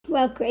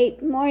Well,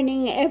 great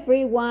morning,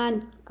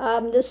 everyone.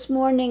 This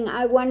morning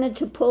I wanted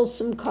to pull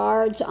some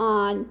cards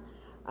on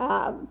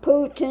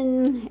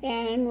Putin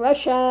and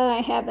Russia.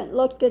 I haven't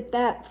looked at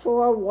that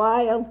for a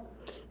while.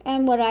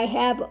 And what I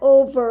have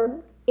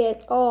over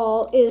it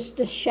all is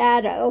the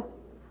shadow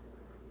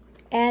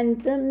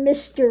and the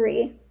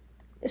mystery.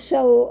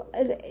 So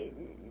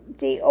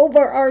the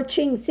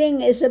overarching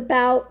thing is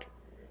about,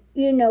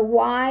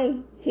 why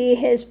he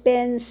has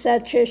been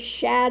such a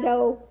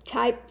shadow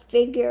type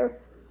figure.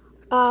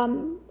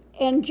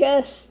 And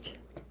just,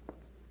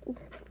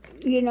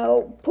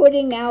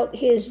 putting out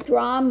his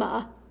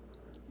drama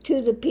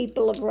to the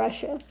people of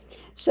Russia.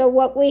 So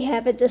what we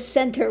have at the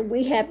center,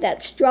 we have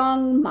that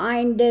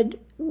strong-minded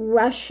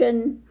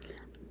Russian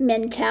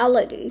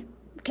mentality,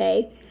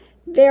 okay?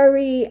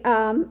 Very,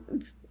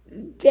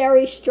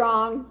 very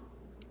strong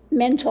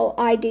mental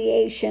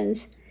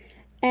ideations.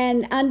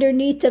 And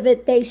underneath of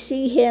it, they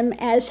see him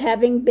as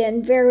having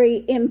been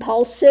very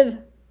impulsive.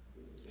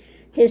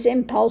 His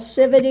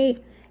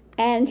impulsivity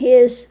and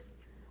his,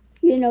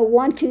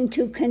 wanting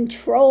to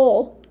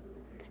control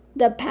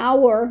the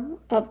power,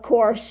 of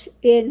course,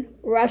 in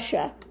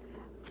Russia,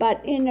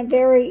 but in a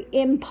very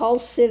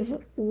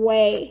impulsive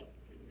way.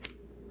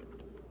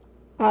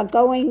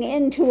 Going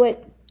into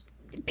it,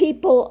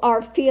 people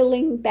are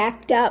feeling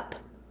backed up,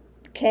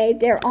 okay?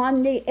 They're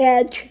on the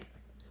edge.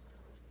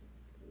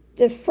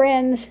 The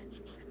friends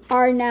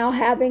are now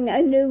having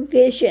a new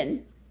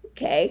vision,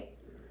 okay?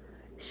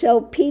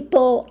 So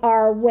people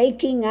are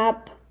waking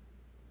up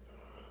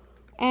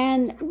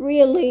and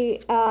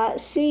really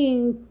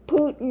seeing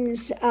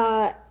Putin's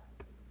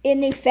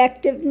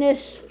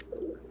ineffectiveness,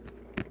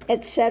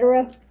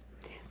 etc.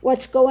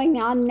 What's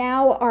going on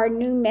now are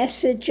new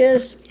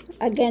messages.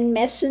 Again,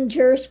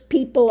 messengers.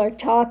 People are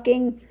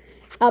talking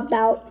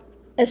about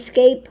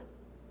escape,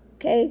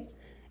 okay?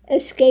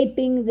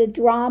 Escaping the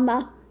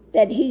drama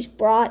that he's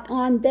brought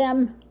on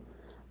them.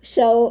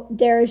 So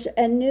there's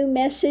a new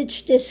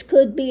message. This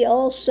could be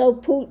also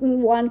Putin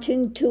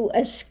wanting to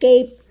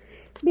escape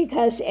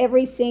because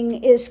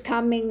everything is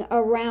coming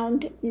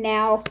around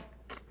now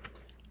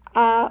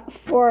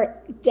for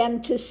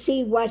them to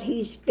see what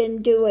he's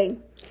been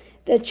doing.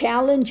 The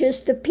challenge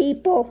is the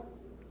people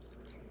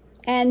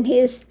and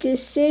his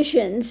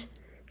decisions.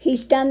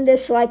 He's done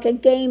this like a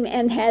game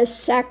and has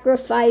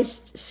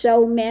sacrificed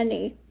so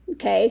many,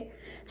 okay?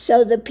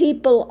 So the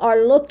people are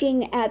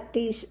looking at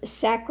these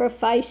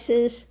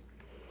sacrifices.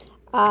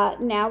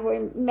 Now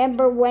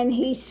remember when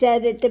he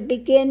said at the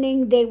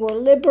beginning they were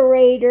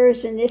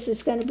liberators and this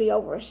is going to be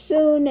over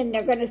soon and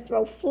they're going to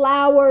throw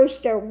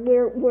flowers.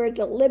 We're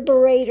the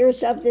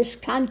liberators of this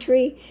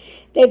country.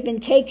 They've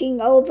been taken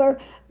over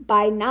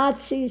by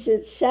Nazis,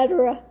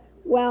 etc.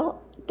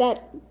 Well,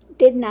 that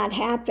did not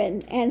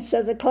happen. And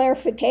so the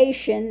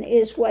clarification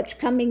is what's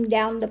coming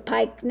down the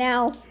pike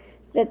now,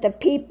 that the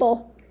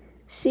people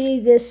see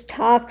this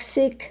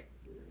toxic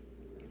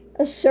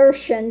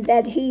assertion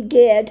that he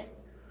did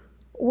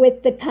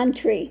with the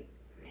country.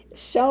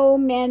 So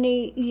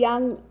many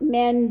young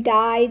men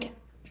died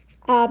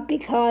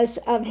because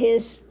of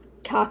his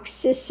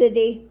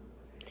toxicity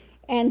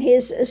and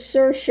his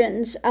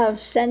assertions of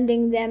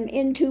sending them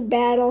into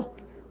battle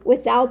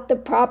without the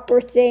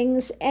proper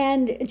things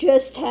and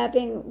just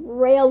having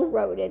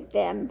railroaded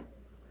them.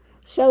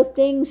 So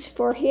things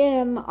for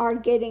him are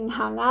getting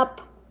hung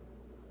up,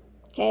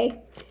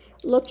 okay?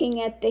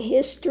 Looking at the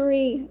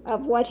history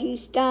of what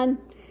he's done,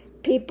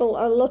 people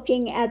are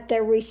looking at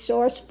their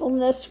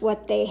resourcefulness,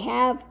 what they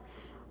have.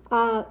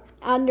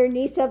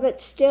 Underneath of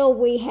it still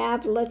we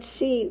have,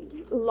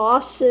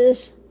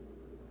 losses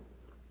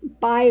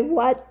by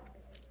what?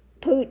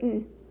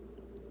 Putin.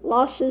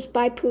 Losses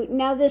by Putin.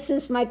 Now this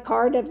is my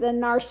card of the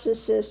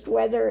narcissist,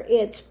 whether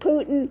it's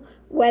Putin,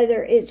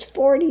 whether it's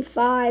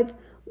 45,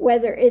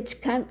 whether it's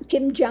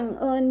Kim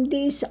Jong-un,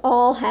 these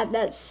all have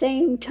that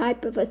same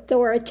type of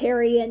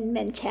authoritarian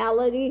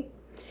mentality.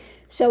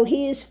 So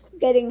he is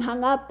getting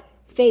hung up,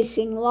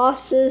 facing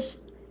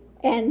losses,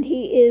 and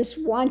he is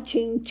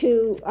wanting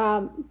to,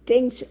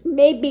 things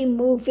maybe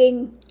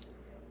moving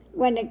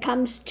when it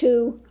comes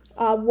to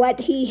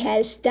what he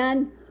has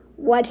done,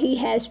 what he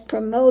has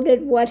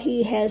promoted, what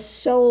he has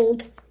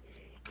sold,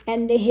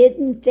 and the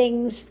hidden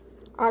things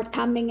are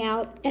coming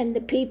out, and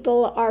the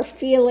people are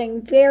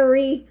feeling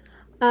very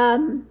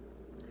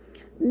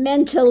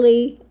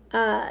mentally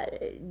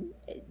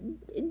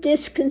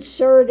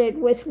disconcerted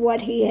with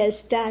what he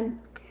has done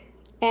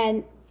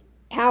and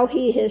how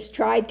he has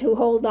tried to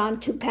hold on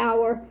to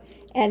power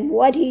and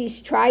what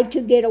he's tried to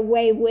get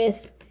away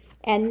with,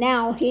 and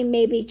now he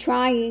may be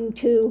trying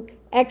to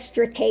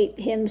extricate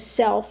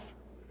himself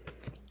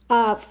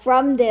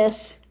from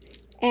this,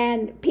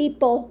 and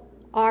people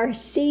are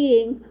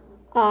seeing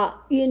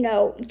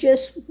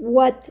just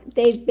what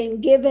they've been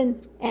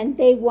given, and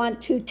they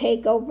want to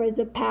take over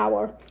the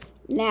power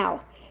now.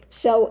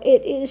 So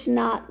it is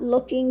not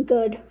looking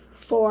good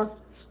for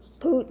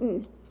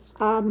Putin.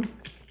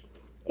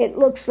 It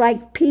looks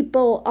like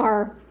people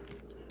are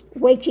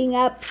waking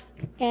up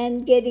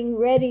and getting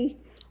ready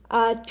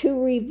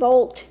to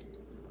revolt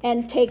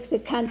and take the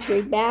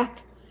country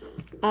back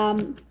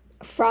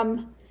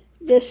from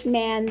this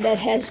man that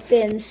has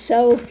been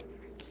so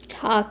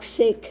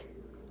toxic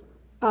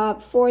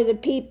for the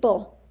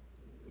people.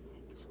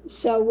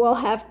 So we'll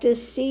have to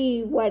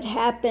see what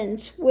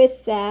happens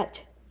with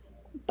that,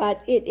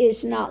 but it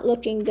is not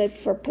looking good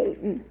for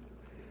Putin.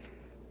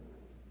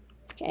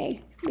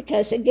 Okay,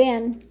 because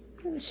again,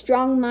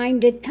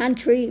 strong-minded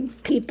country,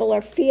 people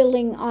are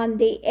feeling on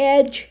the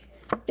edge.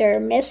 There are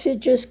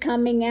messages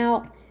coming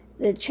out.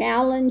 The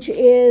challenge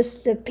is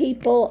the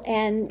people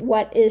and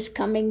what is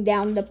coming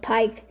down the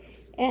pike,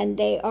 and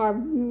they are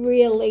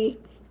really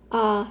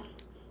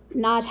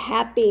not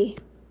happy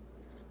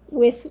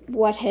with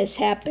what has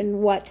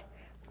happened, what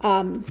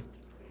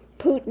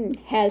Putin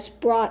has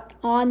brought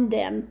on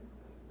them.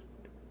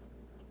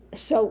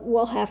 So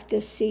we'll have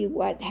to see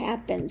what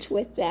happens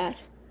with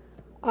that.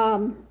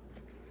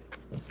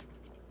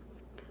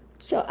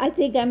 So I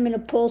think I'm going to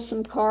pull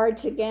some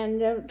cards again.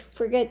 Don't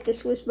forget,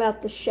 this was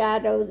about the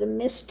shadow, the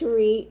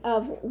mystery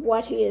of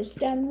what he has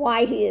done,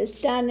 why he has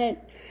done it.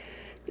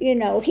 You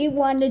know, he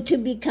wanted to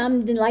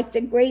become like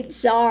the great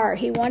Tsar.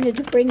 He wanted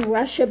to bring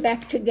Russia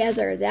back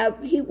together.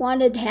 That he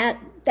wanted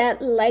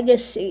that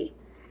legacy.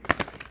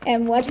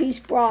 And what he's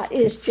brought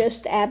is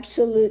just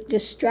absolute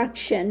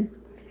destruction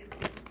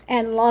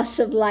and loss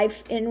of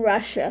life in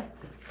Russia.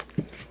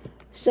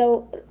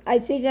 So I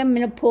think I'm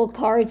going to pull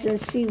cards and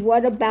see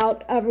what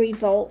about a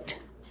revolt.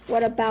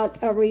 What about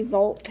a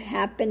revolt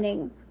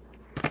happening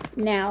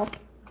now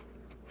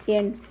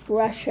in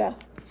Russia?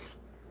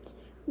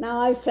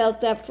 Now, I've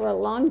felt that for a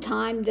long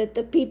time, that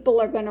the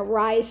people are going to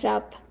rise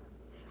up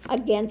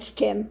against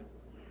him.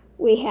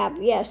 We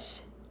have,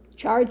 yes,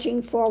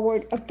 charging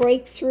forward, a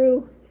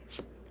breakthrough,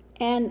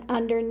 and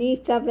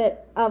underneath of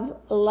it, of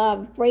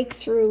love,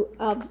 breakthrough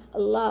of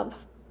love.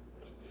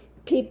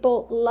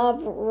 People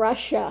love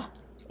Russia,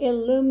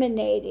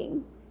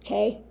 illuminating,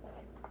 okay?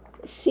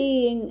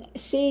 Seeing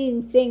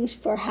things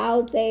for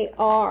how they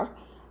are.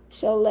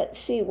 So let's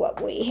see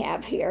what we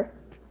have here.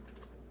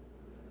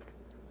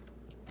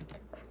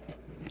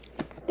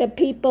 The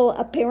people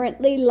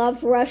apparently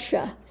love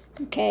Russia,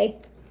 okay?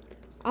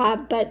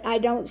 But I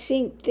don't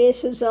think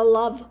this is a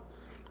love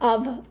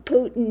of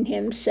Putin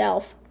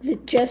himself.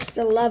 Just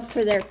a love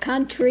for their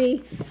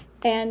country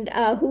and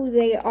who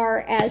they are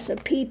as a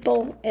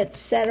people,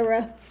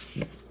 etc.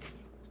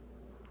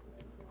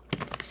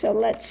 So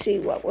let's see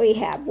what we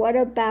have. What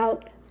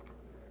about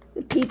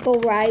the people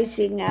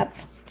rising up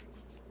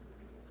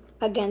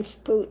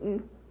against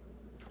Putin?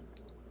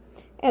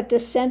 At the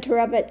center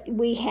of it,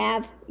 we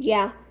have,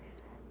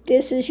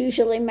 this is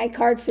usually my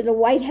card for the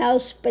White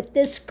House, but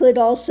this could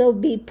also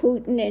be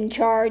Putin in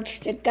charge,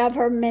 the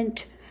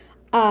government,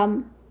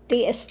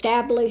 the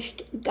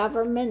established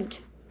government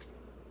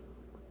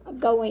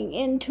going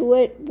into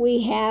it.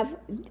 We have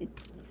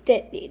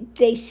that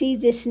they see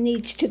this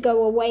needs to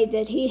go away,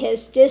 that he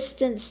has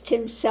distanced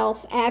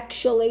himself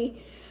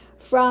actually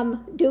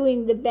from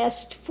doing the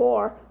best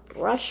for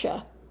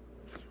Russia.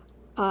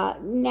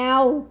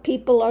 Now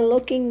people are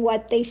looking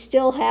what they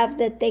still have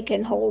that they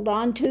can hold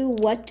on to.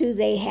 What do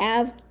they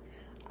have?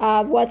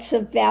 What's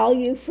of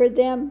value for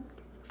them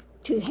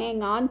to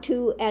hang on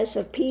to as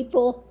a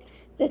people?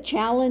 The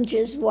challenge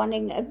is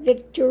wanting a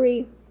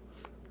victory.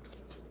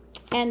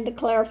 And the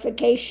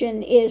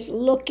clarification is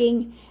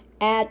looking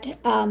at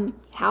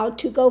how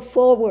to go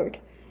forward,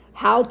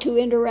 how to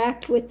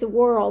interact with the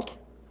world.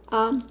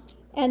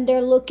 And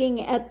they're looking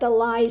at the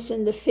lies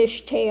and the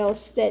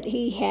fishtails that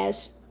he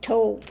has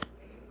told.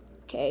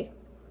 Okay,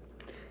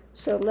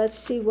 so let's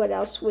see what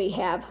else we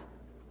have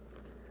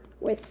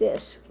with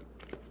this.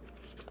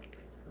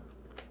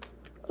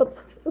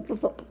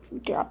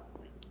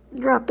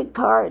 Dropping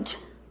cards.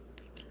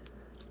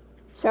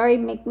 Sorry,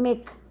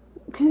 Mick.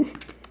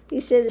 He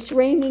said it's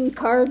raining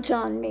cards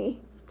on me.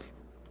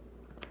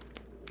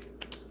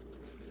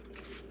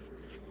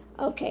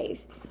 Okay,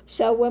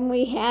 so when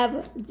we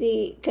have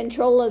the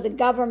control of the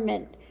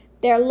government,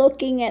 they're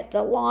looking at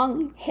the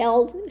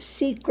long-held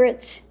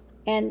secrets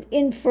and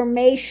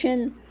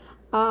information,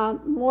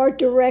 more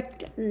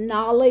direct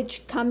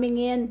knowledge coming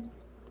in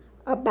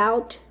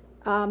about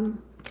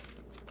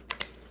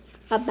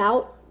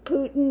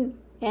Putin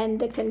and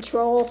the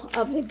control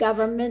of the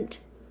government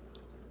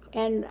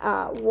and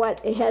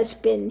what has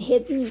been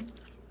hidden.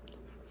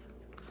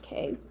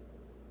 Okay.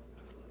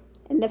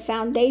 And the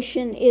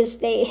foundation is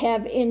they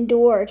have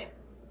endured.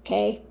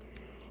 Okay.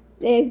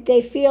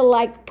 They feel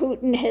like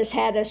Putin has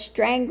had a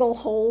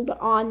stranglehold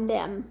on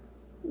them.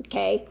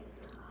 Okay.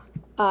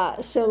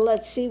 So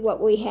let's see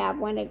what we have.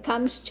 When it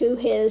comes to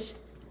his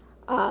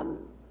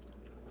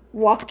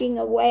walking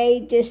away,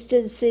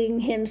 distancing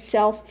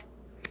himself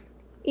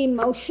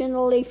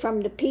emotionally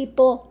from the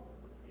people,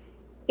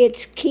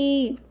 it's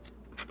key.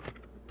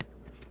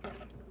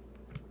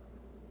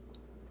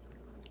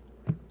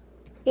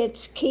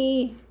 It's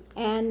key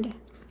and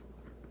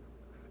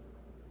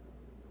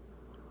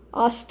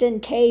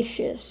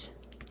ostentation.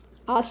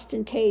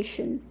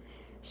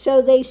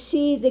 So they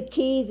see the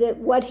key that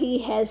what he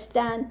has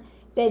done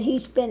that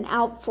he's been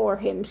out for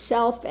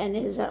himself and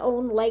his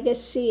own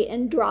legacy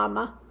and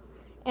drama,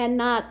 and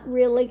not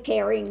really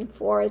caring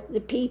for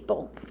the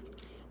people.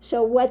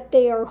 So what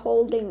they are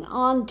holding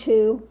on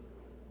to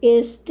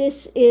is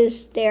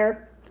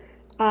their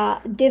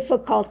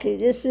difficulty.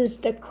 This is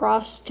the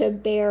cross to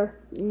bear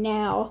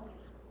now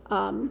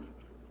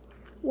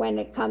when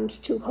it comes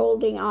to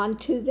holding on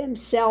to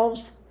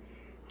themselves.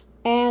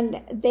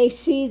 And they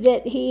see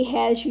that he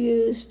has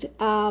used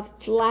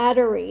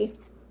flattery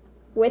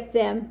with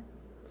them.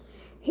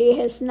 He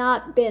has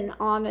not been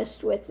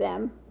honest with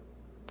them,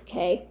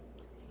 okay?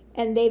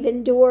 And they've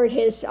endured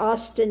his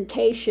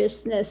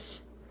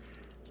ostentatiousness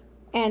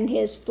and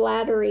his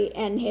flattery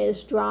and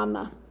his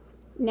drama.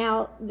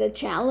 Now, the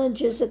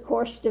challenge is, of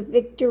course, the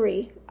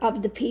victory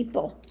of the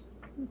people.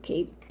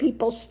 Okay?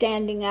 People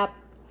standing up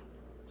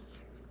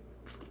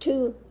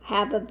to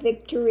have a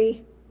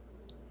victory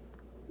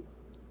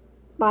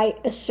by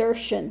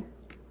assertion.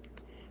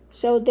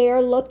 So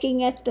they're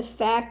looking at the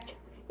fact,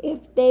 if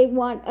they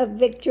want a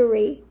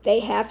victory, they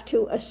have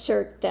to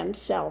assert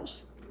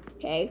themselves.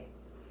 Okay?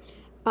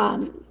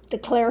 The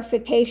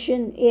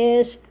clarification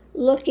is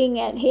looking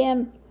at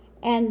him,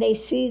 and they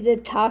see the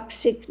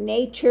toxic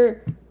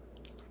nature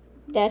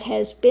that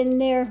has been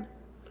there.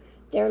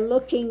 They're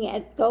looking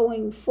at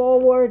going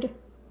forward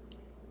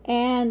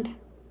and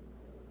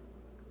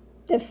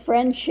the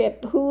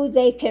friendship, who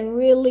they can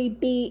really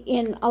be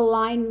in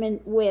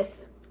alignment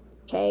with.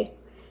 Okay?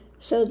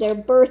 So they're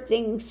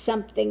birthing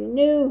something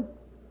new.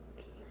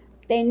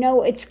 They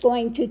know it's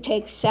going to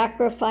take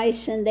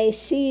sacrifice, and they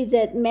see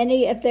that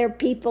many of their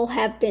people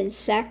have been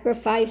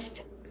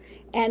sacrificed,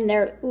 and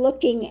they're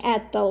looking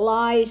at the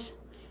lies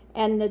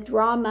and the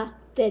drama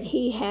that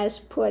he has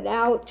put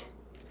out,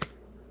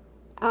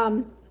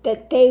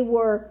 that they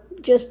were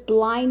just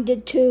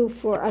blinded to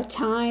for a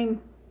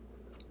time.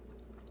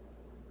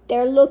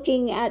 They're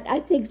looking at,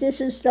 I think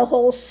this is the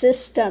whole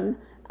system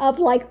of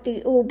like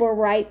the uber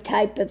right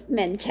type of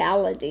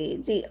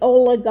mentality, the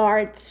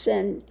oligarchs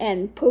and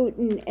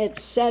Putin,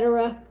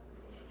 etc.,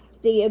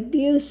 the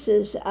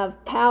abuses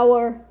of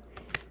power.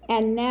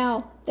 And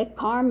now the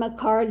karma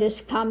card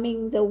is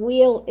coming, the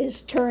wheel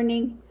is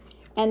turning,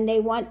 and they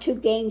want to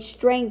gain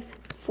strength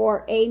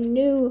for a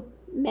new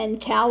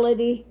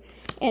mentality.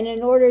 And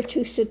in order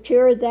to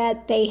secure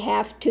that, they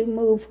have to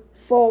move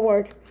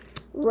forward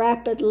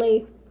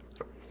rapidly.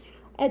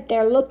 And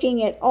they're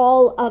looking at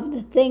all of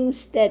the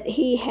things that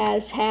he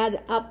has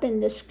had up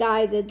in the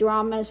sky, the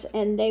dramas,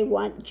 and they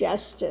want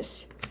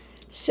justice.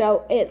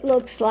 So it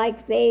looks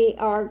like they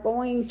are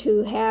going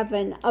to have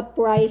an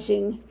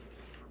uprising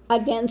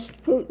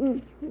against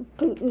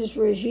Putin's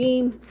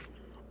regime.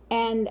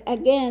 And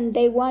again,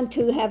 they want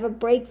to have a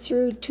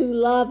breakthrough to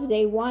love.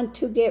 They want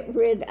to get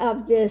rid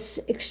of this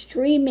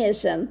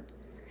extremism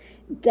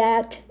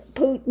that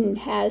Putin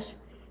has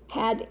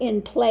had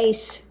in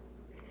place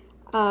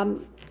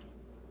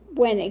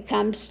when it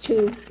comes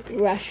to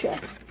Russia,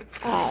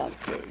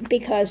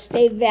 because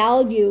they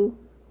value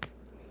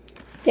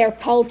their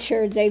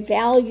culture, they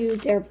value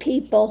their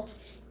people,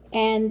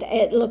 and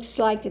it looks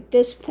like at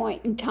this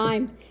point in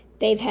time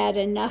they've had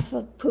enough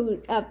of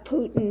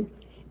Putin,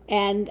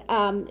 and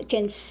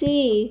can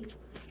see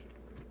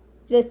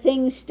the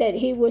things that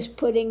he was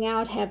putting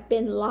out have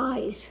been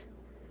lies.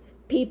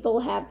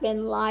 People have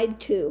been lied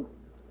to.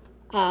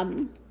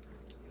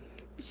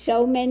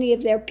 So many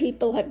of their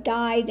people have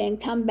died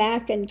and come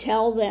back and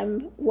tell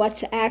them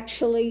what's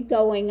actually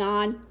going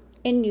on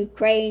in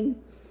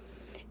Ukraine.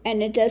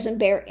 And it doesn't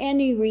bear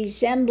any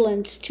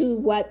resemblance to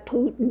what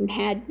Putin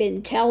had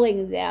been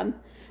telling them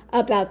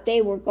about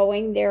they were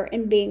going there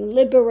and being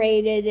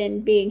liberated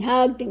and being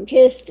hugged and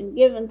kissed and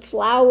given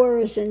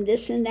flowers and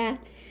this and that.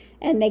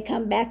 And they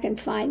come back and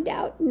find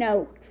out,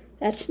 no,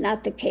 that's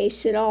not the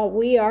case at all.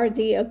 We are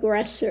the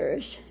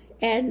aggressors,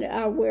 and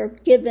we're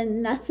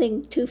given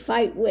nothing to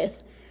fight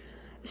with.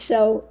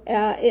 So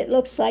it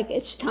looks like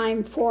it's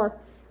time for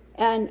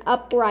an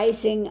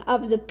uprising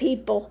of the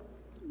people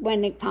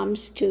when it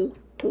comes to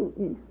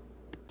Putin.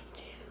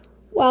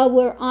 While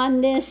we're on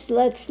this,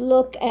 let's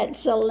look at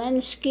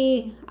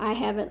Zelensky. I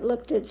haven't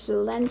looked at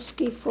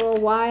Zelensky for a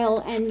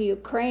while, and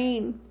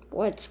Ukraine.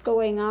 What's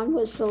going on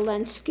with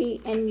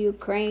Zelensky and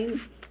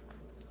Ukraine?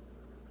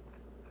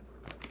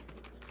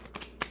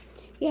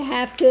 You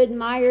have to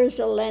admire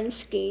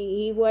Zelensky.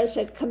 He was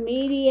a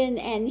comedian,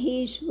 and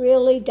he's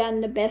really done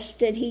the best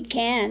that he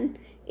can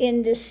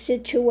in this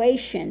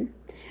situation.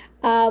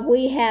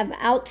 We have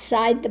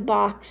outside the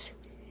box.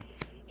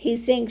 He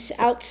thinks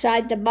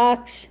outside the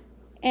box,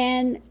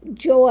 and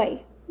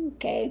joy,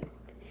 okay?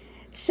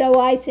 So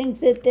I think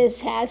that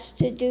this has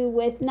to do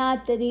with,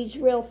 not that he's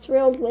real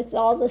thrilled with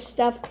all the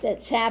stuff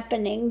that's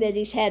happening, that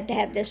he's had to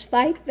have this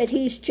fight, but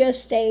he's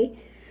just a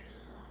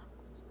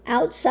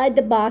outside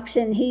the box,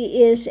 and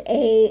he is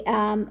a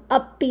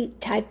upbeat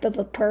type of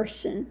a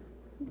person,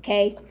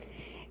 okay?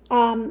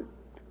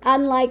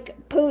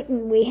 Unlike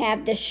Putin, we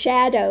have the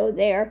shadow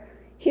there.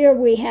 Here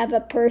we have a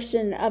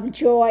person of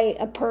joy,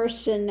 a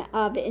person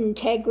of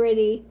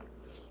integrity,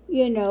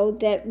 you know,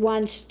 that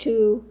wants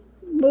to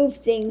move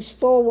things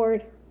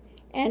forward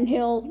and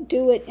he'll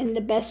do it in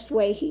the best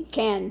way he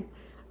can,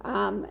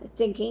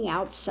 thinking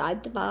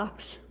outside the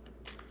box.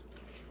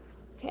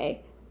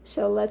 Okay,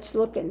 so let's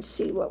look and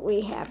see what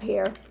we have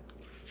here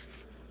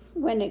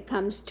when it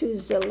comes to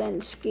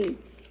Zelensky.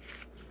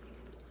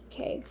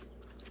 Okay,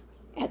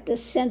 at the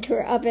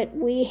center of it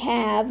we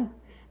have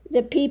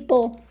the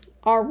people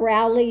are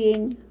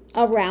rallying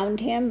around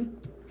him.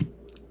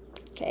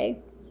 Okay,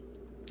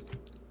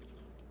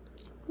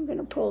 I'm going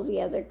to pull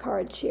the other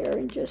cards here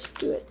and just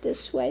do it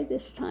this way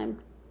this time.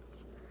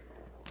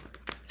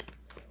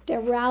 They're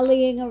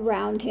rallying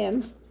around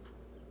him.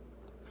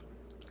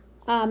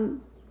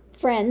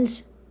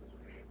 Friends.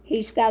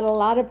 He's got a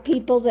lot of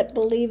people that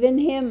believe in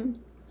him,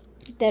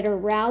 that are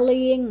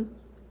rallying,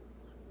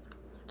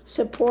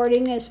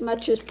 supporting as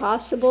much as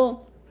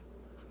possible.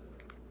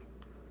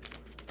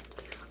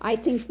 I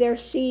think they're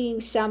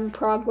seeing some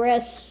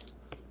progress,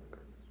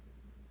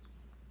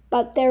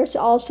 but there's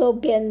also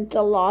been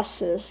the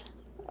losses,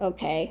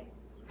 okay?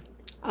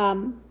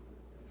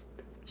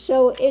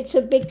 So it's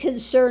a big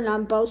concern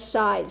on both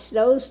sides.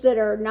 Those that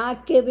are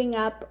not giving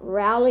up,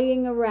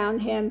 rallying around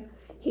him.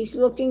 He's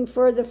looking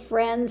for the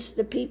friends,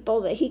 the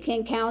people that he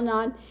can count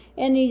on,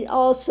 and he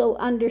also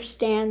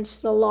understands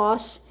the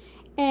loss.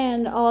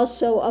 And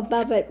also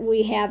above it,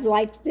 we have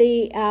like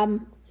the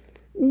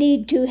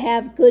need to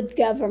have good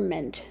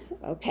government,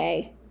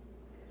 okay?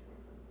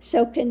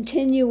 So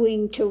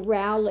continuing to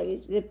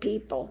rally the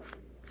people.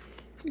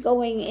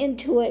 Going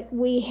into it,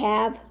 we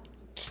have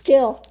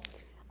still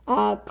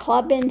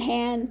club in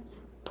hand,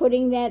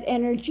 putting that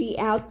energy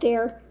out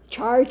there,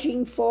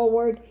 charging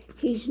forward.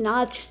 He's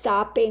not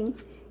stopping.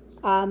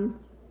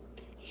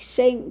 He's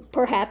saying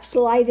perhaps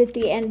light at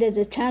the end of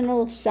the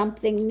tunnel,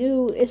 something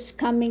new is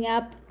coming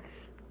up.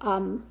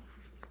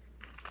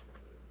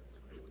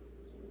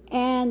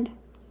 And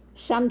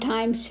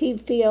sometimes he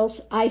feels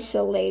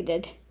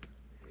isolated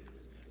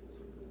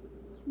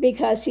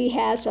because he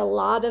has a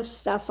lot of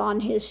stuff on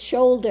his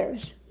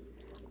shoulders.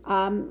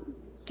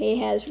 He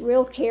has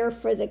real care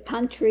for the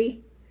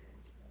country,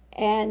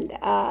 and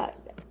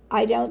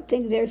I don't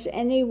think there's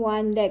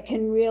anyone that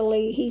can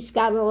really, he's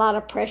got a lot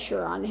of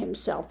pressure on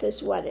himself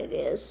is what it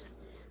is.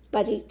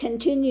 But he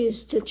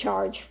continues to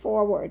charge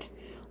forward.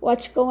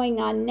 What's going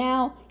on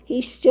now?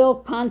 He's still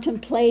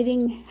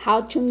contemplating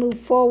how to move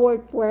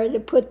forward, where to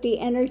put the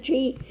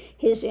energy,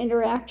 his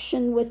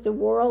interaction with the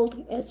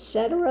world,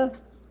 etc.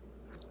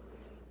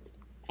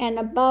 And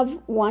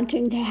above,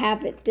 wanting to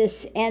have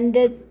this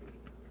ended.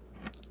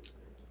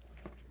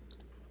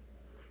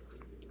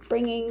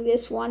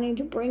 Wanting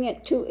to bring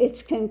it to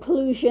its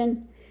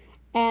conclusion,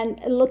 and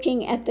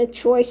looking at the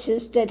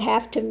choices that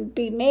have to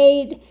be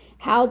made,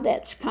 how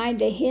that's kind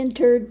of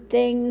hindered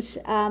things,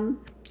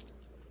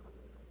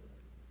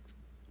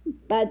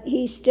 but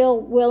he's still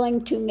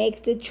willing to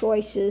make the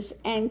choices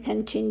and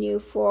continue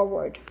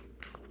forward.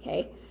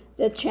 Okay,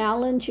 the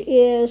challenge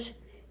is,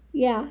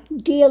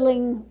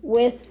 dealing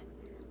with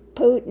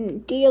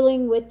Putin,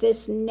 dealing with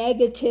this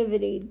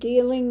negativity,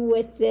 dealing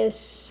with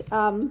this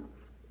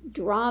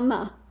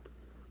drama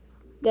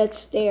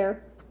that's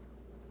there,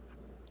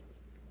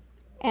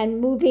 and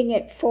moving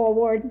it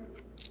forward.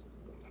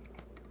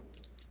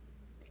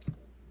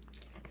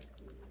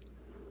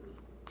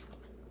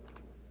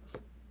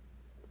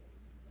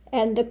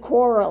 And the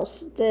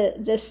quarrels,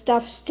 the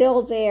stuff's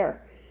still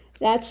there.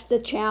 That's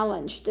the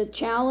challenge. The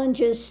challenge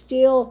is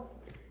still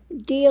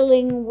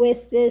dealing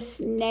with this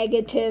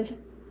negative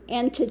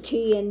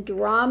entity and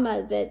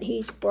drama that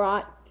he's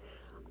brought.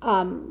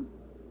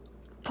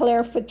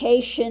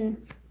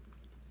 Clarification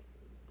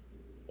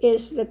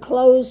is the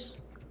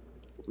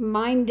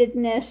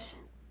closed-mindedness,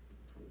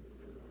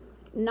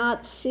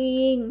 not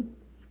seeing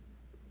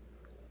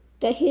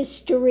the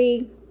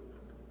history.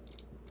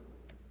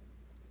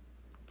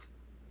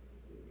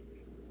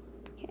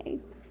 Okay.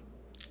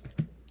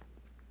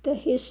 The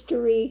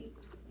history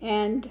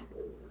and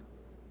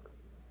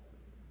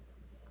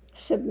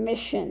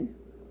submission.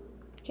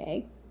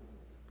 Okay.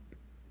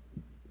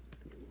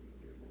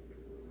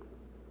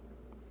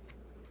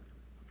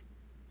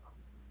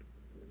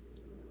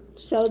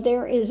 So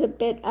there is a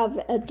bit of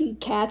a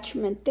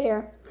detachment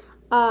there.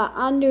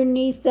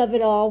 Underneath of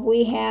it all,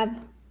 we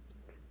have,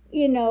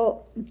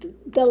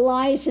 the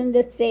lies and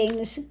the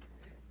things.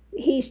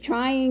 He's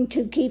trying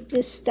to keep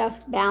this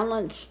stuff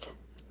balanced.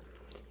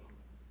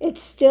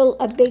 It's still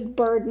a big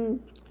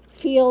burden.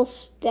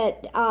 Feels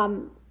that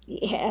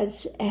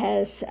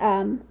has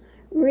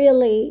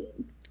really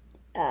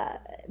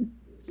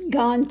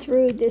gone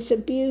through this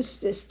abuse,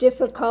 this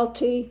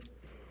difficulty.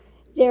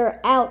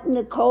 They're out in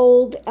the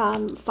cold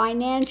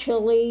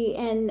financially,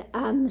 and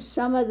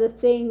some of the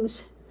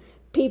things,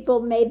 people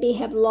maybe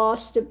have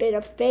lost a bit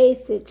of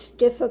faith. It's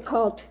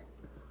difficult.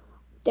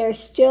 There's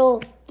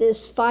still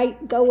this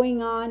fight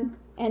going on,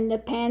 and the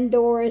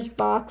Pandora's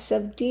box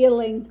of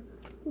dealing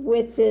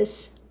with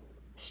this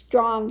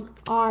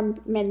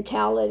strong-arm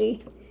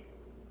mentality.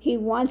 He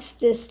wants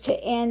this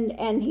to end,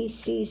 and he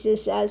sees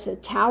this as a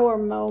tower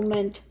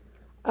moment.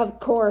 Of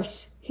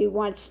course, he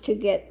wants to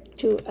get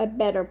to a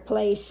better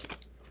place,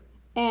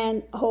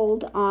 and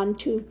hold on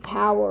to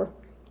power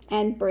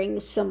and bring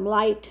some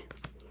light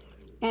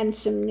and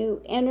some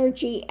new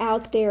energy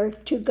out there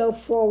to go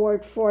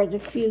forward for the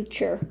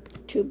future,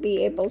 to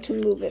be able to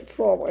move it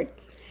forward.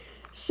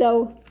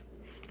 So,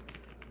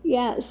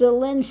 yeah,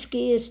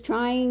 Zelensky is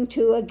trying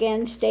to,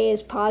 again, stay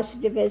as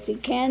positive as he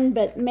can,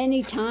 but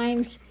many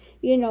times,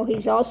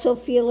 he's also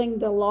feeling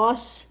the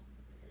loss.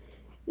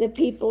 The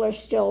people are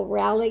still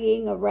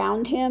rallying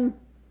around him,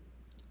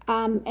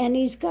 and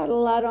he's got a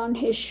lot on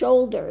his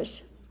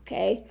shoulders,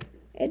 okay,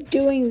 at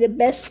doing the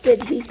best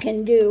that he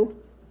can do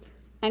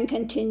and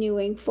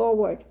continuing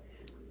forward.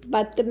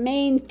 But the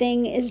main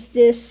thing is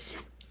this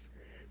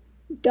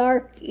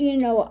dark,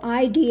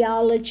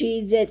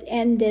 ideology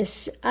and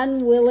this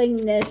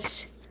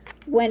unwillingness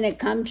when it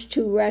comes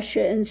to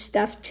Russia and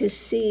stuff to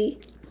see.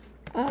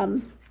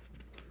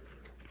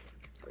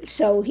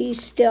 So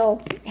he's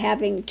still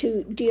having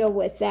to deal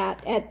with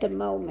that at the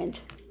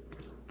moment.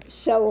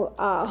 So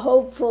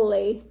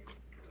hopefully,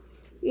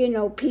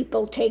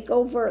 people take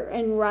over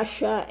in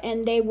Russia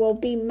and they will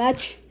be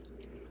much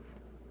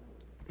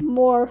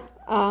more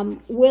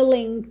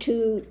willing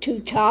to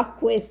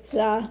talk with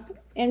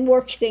and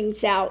work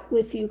things out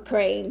with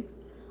Ukraine.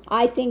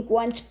 I think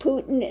once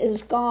Putin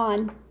is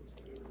gone,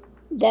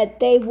 that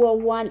they will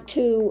want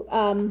to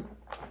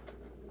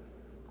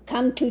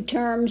come to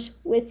terms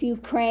with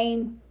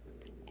Ukraine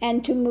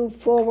and to move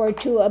forward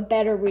to a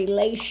better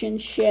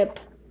relationship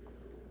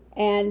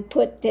and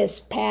put this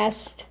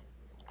past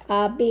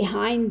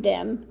behind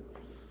them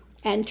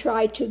and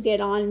try to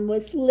get on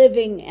with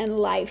living and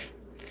life.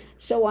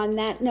 So on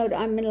that note,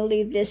 I'm going to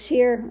leave this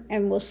here,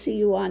 and we'll see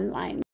you online.